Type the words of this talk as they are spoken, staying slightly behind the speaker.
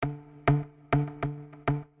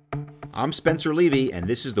I'm Spencer Levy, and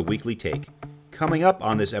this is the Weekly Take. Coming up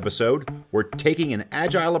on this episode, we're taking an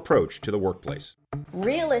agile approach to the workplace.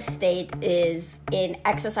 Real estate is an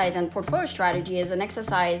exercise, and portfolio strategy is an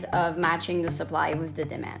exercise of matching the supply with the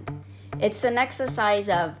demand. It's an exercise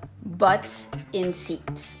of butts in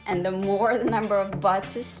seats, and the more the number of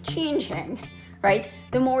butts is changing, right,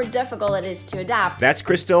 the more difficult it is to adapt. That's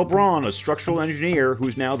Christelle Bron, a structural engineer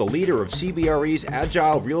who's now the leader of CBRE's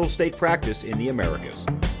Agile real estate practice in the Americas.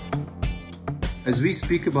 As we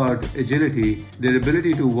speak about agility, their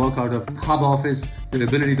ability to work out of hub office, their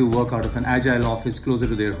ability to work out of an agile office closer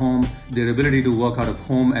to their home, their ability to work out of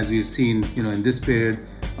home as we've seen, in this period,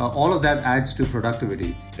 all of that adds to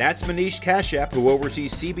productivity. That's Manish, Kashyap, who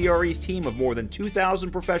oversees CBRE's team of more than 2,000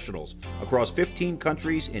 professionals across 15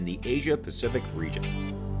 countries in the Asia-Pacific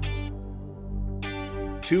region.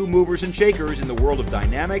 Two movers and shakers in the world of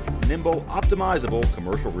dynamic, nimble, optimizable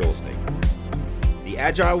commercial real estate. The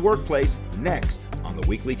Agile Workplace, next on the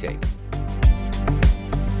Weekly Take.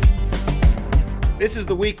 This is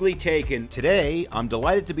the Weekly Take, and today I'm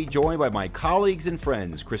delighted to be joined by my colleagues and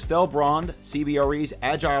friends, Christelle Bron, CBRE's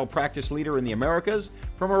Agile practice leader in the Americas,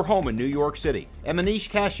 from her home in New York City, and Manish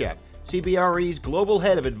Kashyap, CBRE's global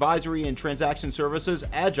head of advisory and transaction services,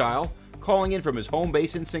 Agile, calling in from his home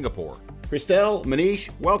base in Singapore. Christelle, Manish,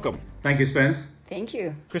 welcome. Thank you, Spence. Thank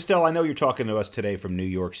you. Christelle, I know you're talking to us today from New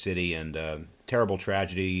York City and terrible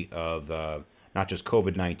tragedy of not just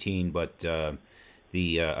COVID-19, but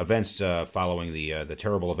the events following the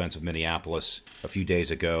terrible events of Minneapolis a few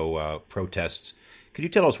days ago, protests. Could you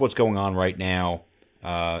tell us what's going on right now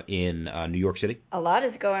in New York City? A lot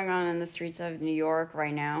is going on in the streets of New York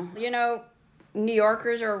right now. New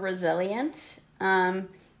Yorkers are resilient, and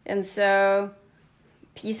so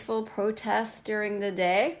peaceful protests during the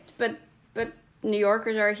day, but New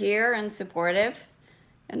Yorkers are here and supportive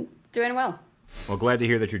and doing well. Well, glad to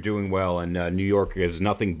hear that you're doing well, and New York is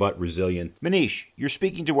nothing but resilient. Manish, you're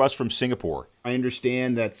speaking to us from Singapore. I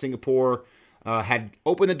understand that Singapore had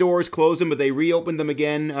opened the doors, closed them, but they reopened them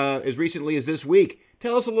again as recently as this week.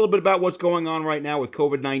 Tell us a little bit about what's going on right now with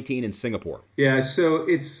COVID-19 in Singapore. Yeah, so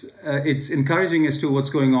it's encouraging as to what's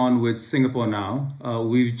going on with Singapore now.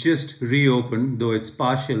 We've just reopened, though it's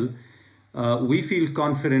partial. We feel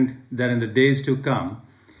confident that in the days to come,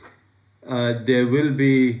 there will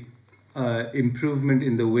be improvement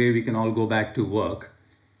in the way we can all go back to work.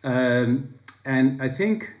 And I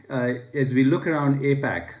think as we look around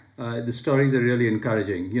APAC, the stories are really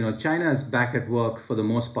encouraging. China is back at work for the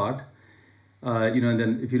most part. And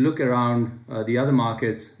then if you look around the other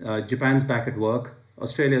markets, Japan's back at work.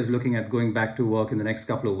 Australia is looking at going back to work in the next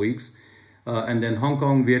couple of weeks. And then Hong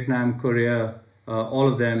Kong, Vietnam, Korea, all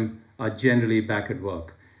of them are generally back at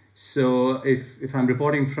work. So if I'm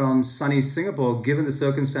reporting from sunny Singapore, given the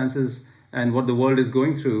circumstances and what the world is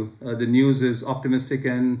going through, the news is optimistic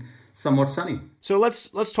and somewhat sunny. So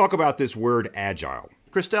let's talk about this word agile.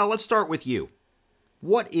 Christelle, let's start with you.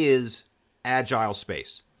 What is agile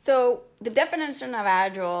space? So the definition of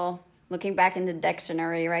agile, looking back in the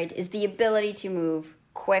dictionary, right, is the ability to move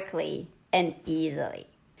quickly and easily.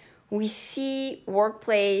 We see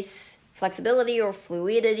workplace flexibility or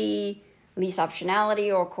fluidity, lease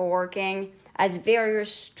optionality or co-working as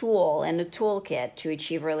various tools in a toolkit to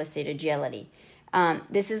achieve real estate agility.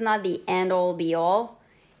 This is not the end-all be-all.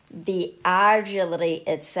 The agility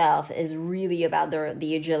itself is really about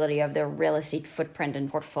the agility of the real estate footprint and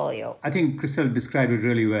portfolio. I think Christelle described it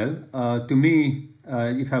really well. To me,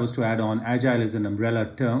 if I was to add on, agile is an umbrella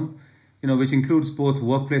term, which includes both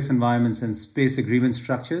workplace environments and space agreement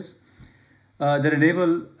structures that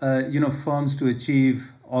enable firms to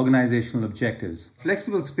achieve organizational objectives.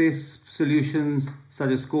 Flexible space solutions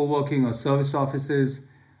such as co-working or serviced offices,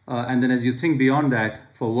 and then as you think beyond that,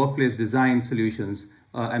 for workplace design solutions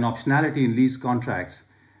and optionality in lease contracts,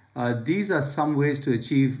 these are some ways to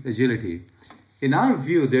achieve agility. In our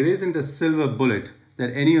view, there isn't a silver bullet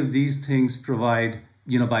that any of these things provide,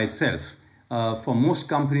 by itself. For most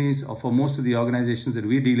companies or for most of the organizations that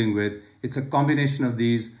we're dealing with, it's a combination of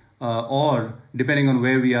these, or depending on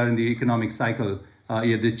where we are in the economic cycle,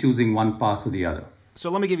 they're choosing one path or the other. So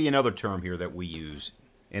let me give you another term here that we use,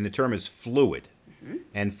 and the term is fluid. Mm-hmm.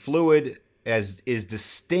 And fluid is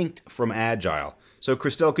distinct from agile. So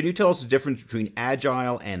Christelle, can you tell us the difference between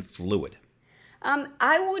agile and fluid?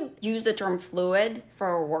 I would use the term fluid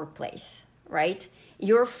for a workplace, right?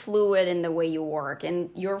 You're fluid in the way you work, and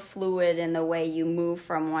you're fluid in the way you move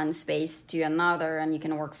from one space to another, and you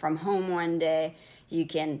can work from home one day, you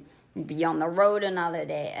can be on the road another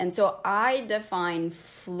day. And so I define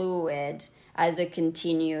fluid as a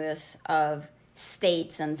continuous of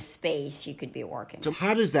states and space you could be working. So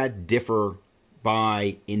how does that differ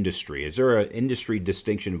by industry? Is there an industry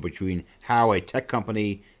distinction between how a tech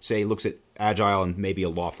company, say, looks at Agile and maybe a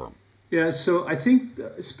law firm? Yeah, so I think,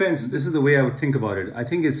 Spence, this is the way I would think about it. I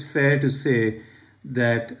think it's fair to say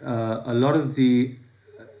that a lot of the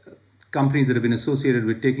companies that have been associated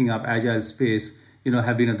with taking up Agile space,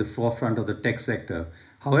 have been at the forefront of the tech sector.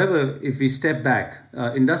 However, if we step back,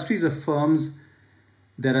 industries or firms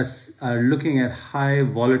that are looking at high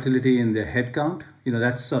volatility in their headcount,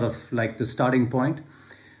 that's sort of like the starting point.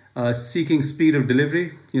 Seeking speed of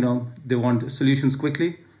delivery, they want solutions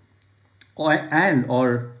quickly,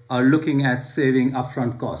 or are looking at saving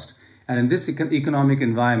upfront cost. And in this economic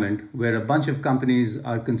environment where a bunch of companies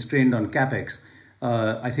are constrained on capex,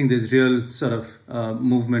 I think there's real sort of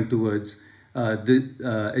movement towards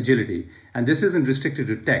the agility. And this isn't restricted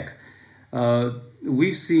to tech.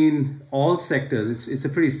 We've seen all sectors, it's a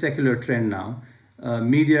pretty secular trend now.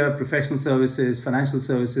 Media, professional services, financial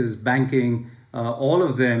services, banking, all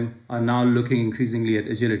of them are now looking increasingly at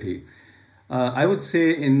agility. I would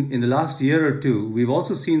say in the last year or two, we've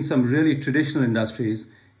also seen some really traditional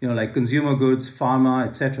industries, like consumer goods, pharma,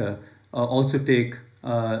 etc., also take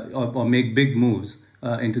or make big moves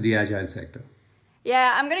into the Agile sector.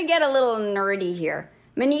 Yeah, I'm going to get a little nerdy here.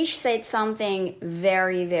 Manish said something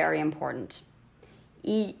very, very important.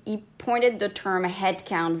 He pointed the term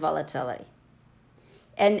headcount volatility.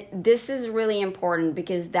 And this is really important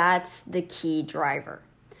because that's the key driver.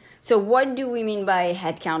 So what do we mean by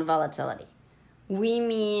headcount volatility? We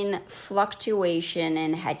mean fluctuation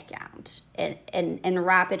in headcount and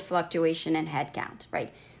rapid fluctuation in headcount,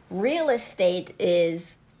 right? Real estate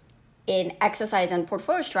is an exercise, and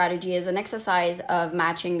portfolio strategy is an exercise of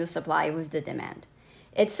matching the supply with the demand.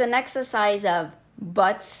 It's an exercise of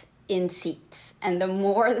butts in seats. And the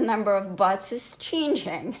more the number of butts is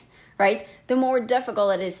changing, right, the more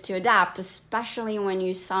difficult it is to adapt, especially when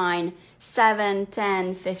you sign 7,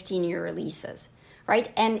 10, 15-year leases.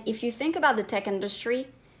 Right? And if you think about the tech industry,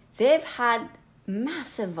 they've had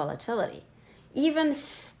massive volatility. Even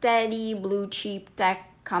steady blue chip tech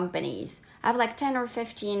companies have like 10 or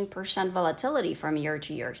 15% volatility from year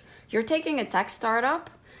to year. You're taking a tech startup,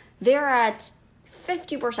 they're at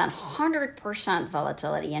 50%, 100%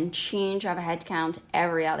 volatility and change of headcount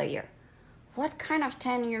every other year. What kind of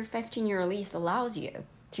 10-year, 15-year lease allows you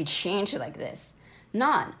to change like this?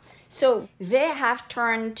 None. So they have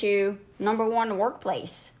turned to number one,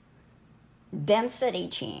 workplace, density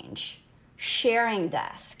change, sharing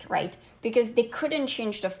desk, right? Because they couldn't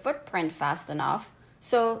change the footprint fast enough.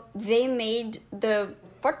 So they made the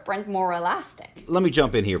footprint more elastic. Let me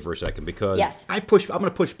jump in here for a second because yes. I'm going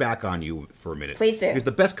to push back on you for a minute. Please do. Because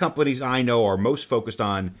the best companies I know are most focused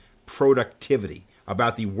on productivity,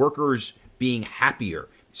 about the workers being happier.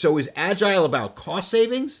 So is Agile about cost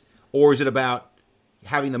savings, or is it about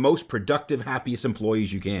having the most productive, happiest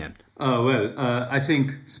employees you can? I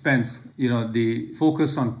think, Spence, the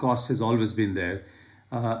focus on cost has always been there.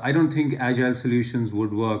 I don't think Agile solutions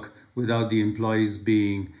would work without the employees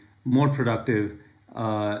being more productive,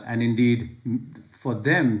 and indeed, for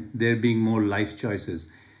them, there being more life choices.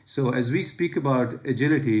 So as we speak about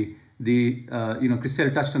agility,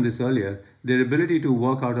 Christelle touched on this earlier, their ability to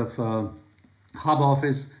work out of a hub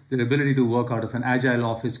office, their ability to work out of an Agile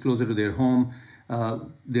office closer to their home,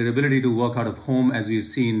 their ability to work out of home, as we've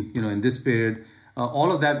seen, in this period,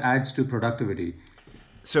 all of that adds to productivity.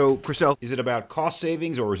 So, Christelle, is it about cost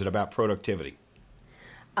savings or is it about productivity?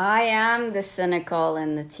 I am the cynical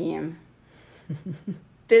in the team.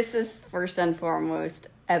 This is first and foremost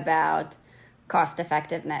about cost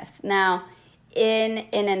effectiveness. Now, in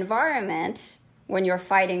an environment when you're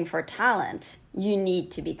fighting for talent, you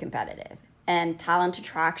need to be competitive, and talent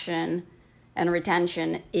attraction and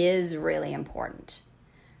retention is really important.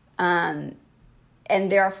 And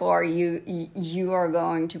therefore, you are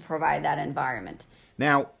going to provide that environment.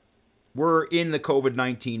 Now, we're in the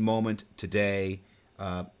COVID-19 moment today.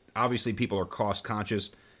 Obviously, people are cost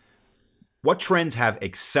conscious. What trends have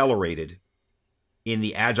accelerated in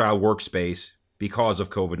the Agile workspace because of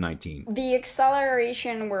COVID-19? The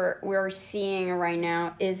acceleration we're seeing right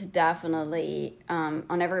now is definitely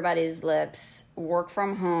on everybody's lips. Work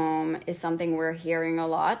from home is something we're hearing a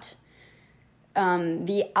lot.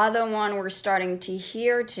 The other one we're starting to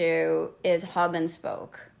hear too is hub and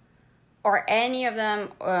spoke. Are any of them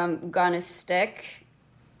gonna stick?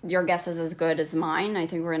 Your guess is as good as mine. I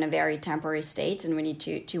think we're in a very temporary state and we need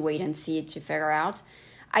to wait and see to figure out.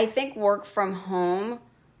 I think work from home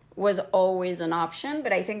was always an option,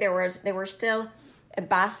 but I think there were still a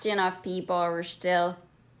bastion of people who were still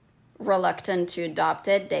reluctant to adopt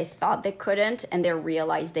it. They thought they couldn't and they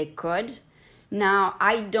realized they could. Now,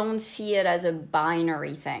 I don't see it as a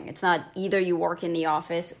binary thing. It's not either you work in the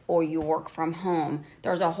office or you work from home.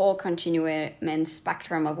 There's a whole continuum and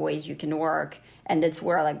spectrum of ways you can work, and that's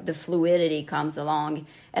where like the fluidity comes along.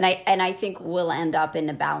 And I think we'll end up in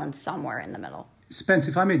a balance somewhere in the middle. Spence,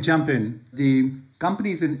 if I may jump in, the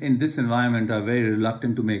companies in this environment are very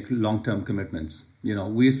reluctant to make long-term commitments.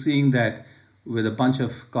 We're seeing that with a bunch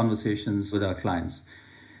of conversations with our clients.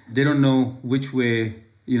 They don't know which way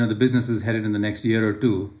the business is headed in the next year or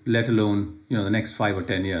two, let alone the next 5 or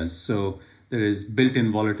 10 years. So there is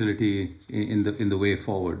built-in volatility in the way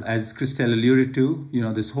forward. As Christelle alluded to,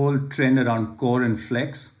 this whole trend around core and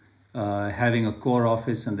flex, having a core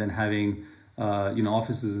office and then having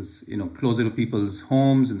offices closer to people's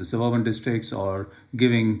homes in the suburban districts, or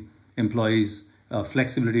giving employees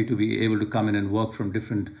flexibility to be able to come in and work from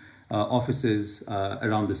different offices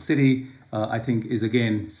around the city, I think is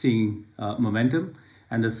again seeing momentum.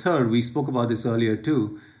 And the third, we spoke about this earlier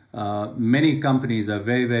too, many companies are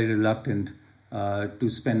very, very reluctant to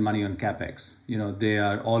spend money on CapEx. They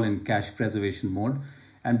are all in cash preservation mode.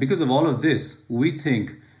 And because of all of this, we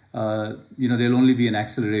think, there'll only be an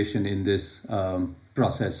acceleration in this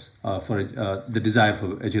process for the desire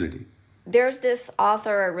for agility. There's this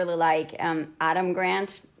author I really like, Adam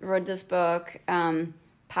Grant, wrote this book,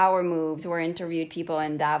 Power Moves, where he interviewed people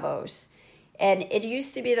in Davos. And it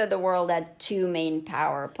used to be that the world had two main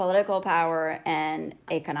power, political power and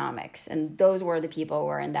economics. And those were the people who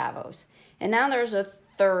were in Davos. And now there's a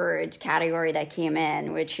third category that came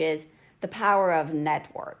in, which is the power of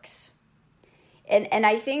networks. And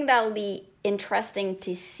I think that'll be interesting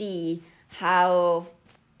to see how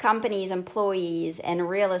companies, employees, and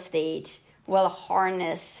real estate will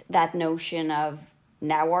harness that notion of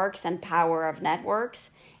networks and power of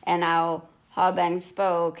networks, and how hub and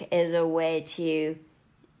spoke is a way to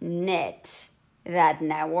knit that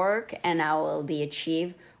network, and how it will be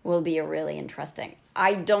achieved will be really interesting.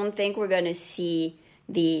 I don't think we're going to see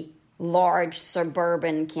the large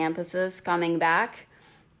suburban campuses coming back,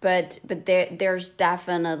 but there's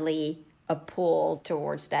definitely a pull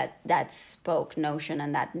towards that spoke notion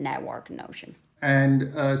and that network notion.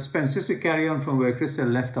 And Spence, just to carry on from where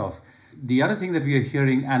Christelle left off, the other thing that we are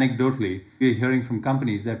hearing anecdotally, we are hearing from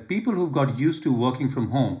companies that people who've got used to working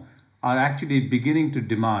from home are actually beginning to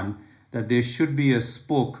demand that there should be a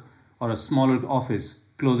spoke or a smaller office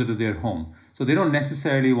closer to their home. So they don't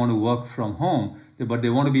necessarily want to work from home, but they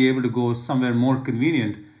want to be able to go somewhere more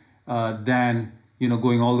convenient than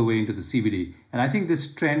going all the way into the CBD. And I think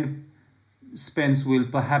this trend, Spence, will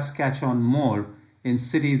perhaps catch on more in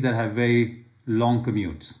cities that have very long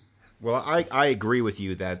commutes. Well, I agree with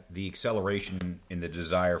you that the acceleration in the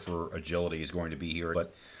desire for agility is going to be here.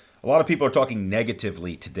 But a lot of people are talking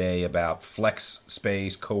negatively today about flex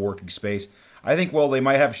space, co-working space. I think, well, they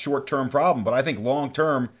might have short-term problem, but I think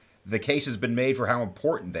long-term, the case has been made for how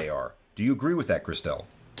important they are. Do you agree with that, Christelle?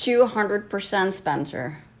 200%,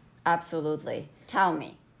 Spencer. Absolutely. Tell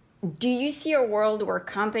me, do you see a world where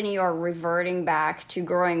companies are reverting back to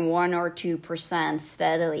growing 1 or 2%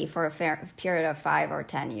 steadily for a period of 5 or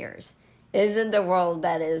 10 years? Is it the world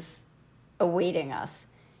that is awaiting us?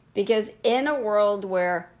 Because in a world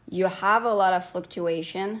where you have a lot of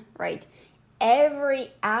fluctuation, right, every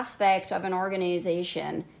aspect of an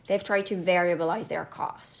organization, they've tried to variabilize their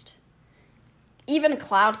cost. Even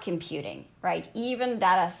cloud computing, right? Even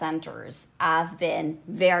data centers have been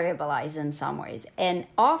variabilized in some ways. And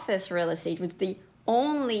office real estate was the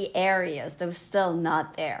only areas that was still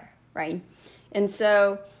not there, right? And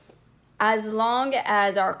so as long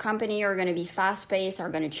as our company are going to be fast-paced, are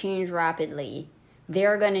going to change rapidly,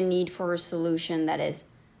 they're going to need for a solution that is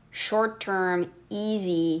short-term,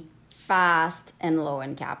 easy, fast, and low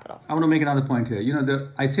in capital. I want to make another point here.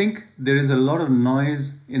 I think there is a lot of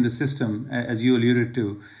noise in the system, as you alluded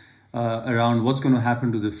to, around what's going to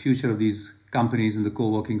happen to the future of these companies in the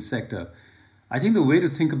co-working sector. I think the way to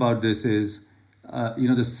think about this is,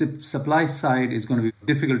 the supply side is going to be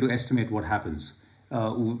difficult to estimate what happens,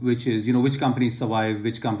 which is, which companies survive,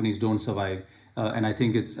 which companies don't survive. And I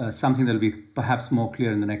think it's something that will be perhaps more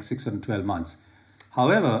clear in the next 6 or 12 months.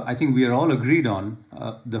 However, I think we are all agreed on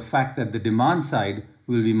the fact that the demand side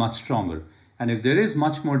will be much stronger. And if there is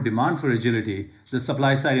much more demand for agility, the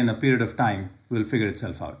supply side in a period of time will figure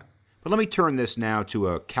itself out. But let me turn this now to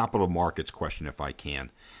a capital markets question, if I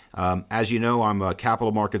can. As you know, I'm a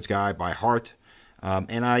capital markets guy by heart,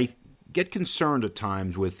 and I get concerned at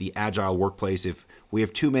times with the agile workplace. If we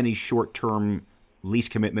have too many short-term lease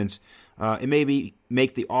commitments, it may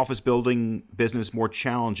make the office building business more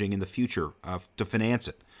challenging in the future to finance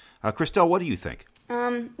it. Christelle, what do you think?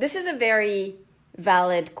 This is a very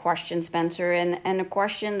valid question, Spencer, and a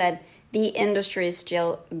question that the industry is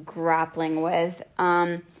still grappling with.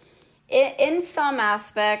 In some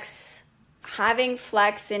aspects, having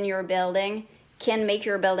flex in your building can make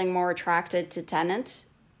your building more attractive to tenant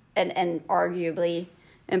and arguably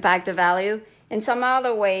impact the value. In some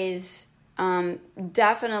other ways,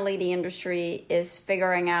 definitely the industry is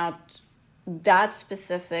figuring out that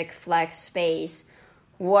specific flex space.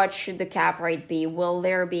 What should the cap rate be? Will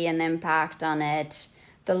there be an impact on it?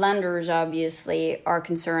 The lenders obviously are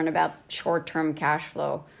concerned about short-term cash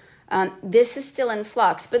flow. This is still in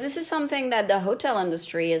flux, but this is something that the hotel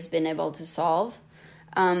industry has been able to solve.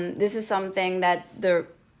 This is something that the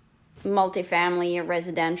multifamily,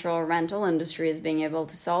 residential, rental industry is being able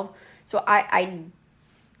to solve. So I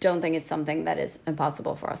don't think it's something that is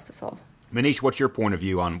impossible for us to solve. Manish, what's your point of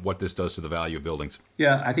view on what this does to the value of buildings?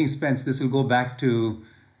 Yeah, I think, Spence, this will go back to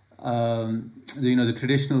the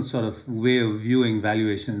traditional sort of way of viewing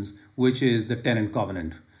valuations, which is the tenant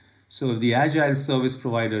covenant. So if the Agile service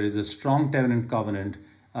provider is a strong tenant covenant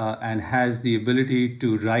and has the ability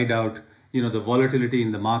to ride out, the volatility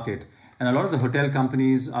in the market, and a lot of the hotel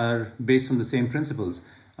companies are based on the same principles,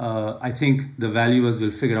 I think the valuers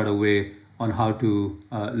will figure out a way on how to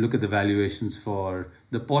look at the valuations for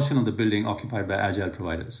the portion of the building occupied by Agile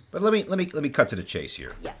providers. But let me cut to the chase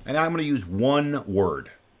here. Yes. And I'm going to use one word: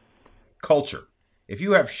 culture. If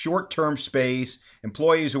you have short-term space,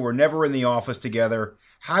 employees who are never in the office together,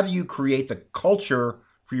 how do you create the culture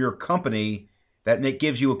for your company that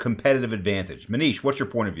gives you a competitive advantage? Manish, what's your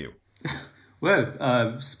point of view?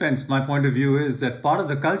 Well, Spence, my point of view is that part of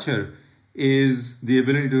the culture is the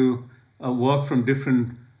ability to work from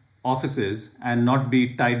different offices and not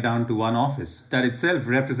be tied down to one office. That itself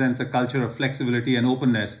represents a culture of flexibility and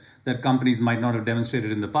openness that companies might not have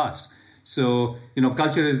demonstrated in the past. So,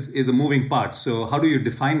 culture is a moving part. So how do you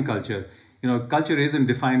define culture? Culture isn't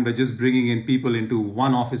defined by just bringing in people into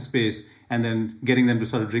one office space and then getting them to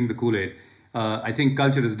sort of drink the Kool-Aid. I think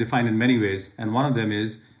culture is defined in many ways. And one of them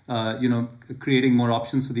is, creating more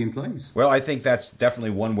options for the employees. Well, I think that's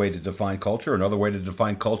definitely one way to define culture. Another way to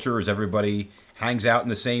define culture is everybody hangs out in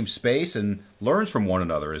the same space and learns from one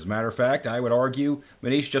another. As a matter of fact, I would argue,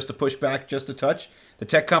 Manish, just to push back just a touch, the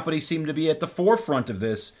tech companies seem to be at the forefront of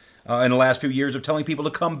this in the last few years of telling people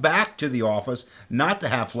to come back to the office, not to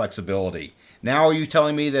have flexibility. Now are you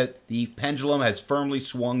telling me that the pendulum has firmly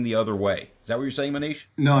swung the other way? Is that what you're saying, Manish?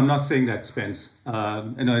 No, I'm not saying that, Spence.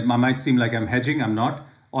 It might seem like I'm hedging. I'm not.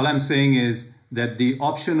 All I'm saying is that the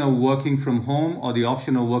option of working from home or the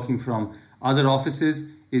option of working from other offices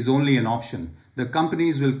is only an option. The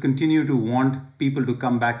companies will continue to want people to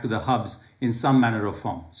come back to the hubs in some manner or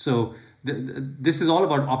form. So this is all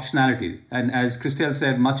about optionality. And as Christelle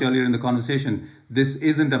said much earlier in the conversation, this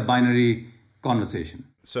isn't a binary conversation.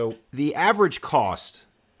 So the average cost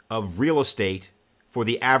of real estate for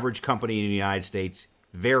the average company in the United States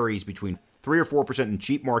varies between 3 or 4% in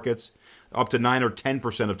cheap markets up to 9 or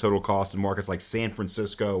 10% of total cost in markets like San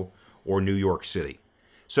Francisco or New York City.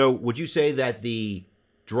 So would you say that the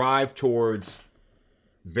drive towards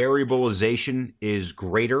variabilization is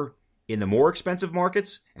greater in the more expensive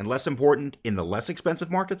markets and less important in the less expensive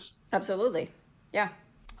markets? Absolutely. Yeah.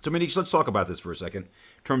 So Manish, let's talk about this for a second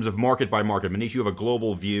in terms of market by market. Manish, you have a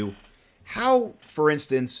global view. How, for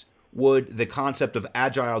instance, would the concept of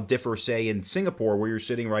Agile differ, say, in Singapore, where you're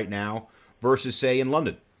sitting right now, versus, say, in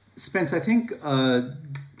London? Spence, I think there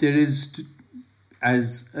is,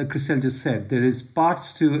 as Christelle just said, there is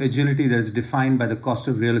parts to agility that is defined by the cost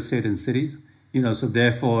of real estate in cities. So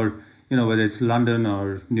therefore, whether it's London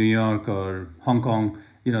or New York or Hong Kong,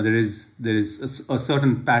 there is a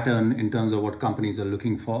certain pattern in terms of what companies are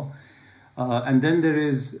looking for. And then there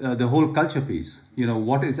is the whole culture piece.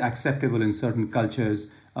 What is acceptable in certain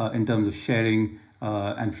cultures in terms of sharing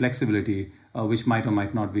and flexibility, which might or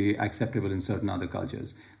might not be acceptable in certain other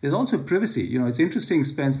cultures. There's also privacy. It's interesting,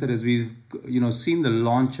 Spence, that as we've seen the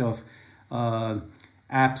launch of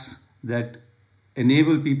apps that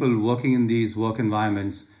enable people working in these work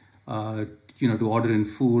environments, to order in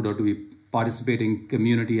food or to be participating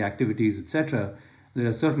community activities, etc. There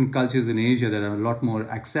are certain cultures in Asia that are a lot more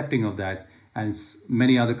accepting of that, and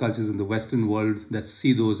many other cultures in the Western world that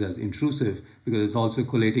see those as intrusive because it's also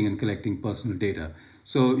collating and collecting personal data.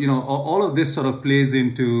 So, all of this sort of plays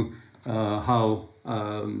into how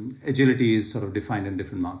agility is sort of defined in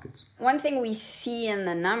different markets. One thing we see in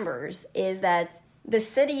the numbers is that the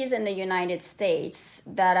cities in the United States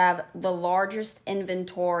that have the largest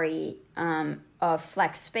inventory of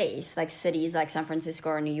flex space, like cities like San Francisco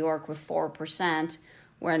or New York with 4%,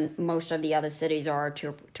 when most of the other cities are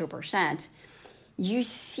 2%, you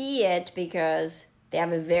see it because they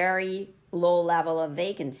have a very low level of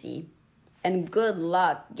vacancy. And good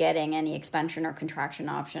luck getting any expansion or contraction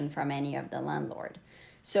option from any of the landlord.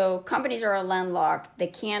 So companies are landlocked. They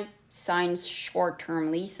can't sign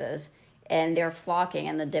short-term leases, and they're flocking,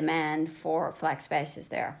 and the demand for flex space is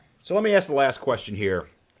there. So let me ask the last question here.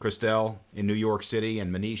 Christelle in New York City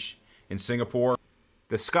and Manish in Singapore.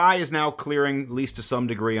 The sky is now clearing, at least to some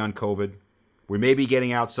degree, on COVID. We may be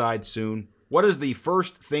getting outside soon. What is the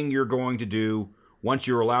first thing you're going to do once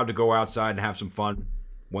you're allowed to go outside and have some fun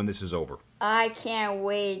when this is over? I can't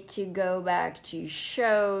wait to go back to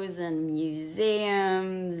shows and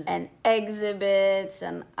museums and exhibits,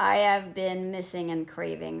 and I have been missing and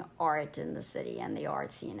craving art in the city and the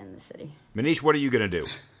art scene in the city. Manish, what are you going to do?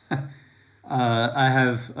 I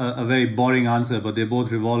have a very boring answer, but they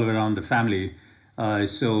both revolve around the family.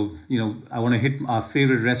 So, I want to hit our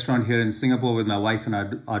favorite restaurant here in Singapore with my wife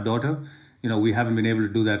and our daughter. We haven't been able to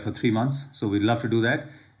do that for 3 months, so we'd love to do that.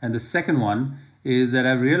 And the second one is that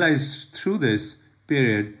I've realized through this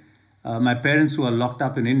period, my parents who are locked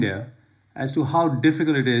up in India, as to how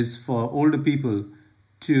difficult it is for older people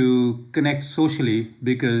to connect socially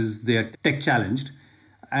because they are tech challenged.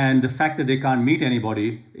 And the fact that they can't meet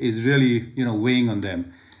anybody is really, weighing on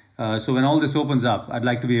them. So when all this opens up, I'd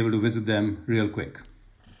like to be able to visit them real quick.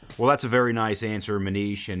 Well, that's a very nice answer,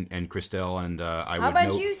 Manish and Christelle. And How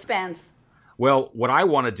about you, Spence? Well, what I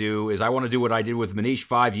want to do is I want to do what I did with Manish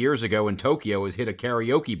 5 years ago in Tokyo, is hit a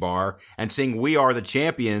karaoke bar and sing We Are the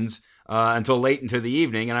Champions until late into the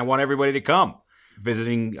evening, and I want everybody to come.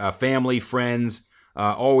 Visiting family, friends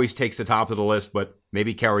always takes the top of the list, but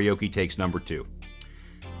maybe karaoke takes number 2.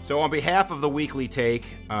 So on behalf of the Weekly Take,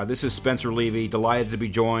 this is Spencer Levy, delighted to be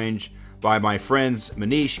joined by my friends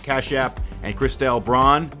Manish, Kashyap, and Christelle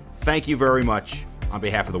Bron. Thank you very much on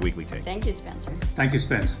behalf of the Weekly Take. Thank you, Spencer. Thank you,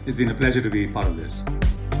 Spence. It's been a pleasure to be part of this.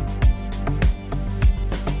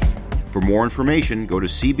 For more information, go to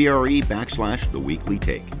CBRE/The Weekly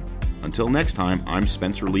Take. Until next time, I'm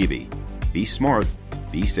Spencer Levy. Be smart,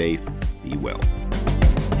 be safe, be well.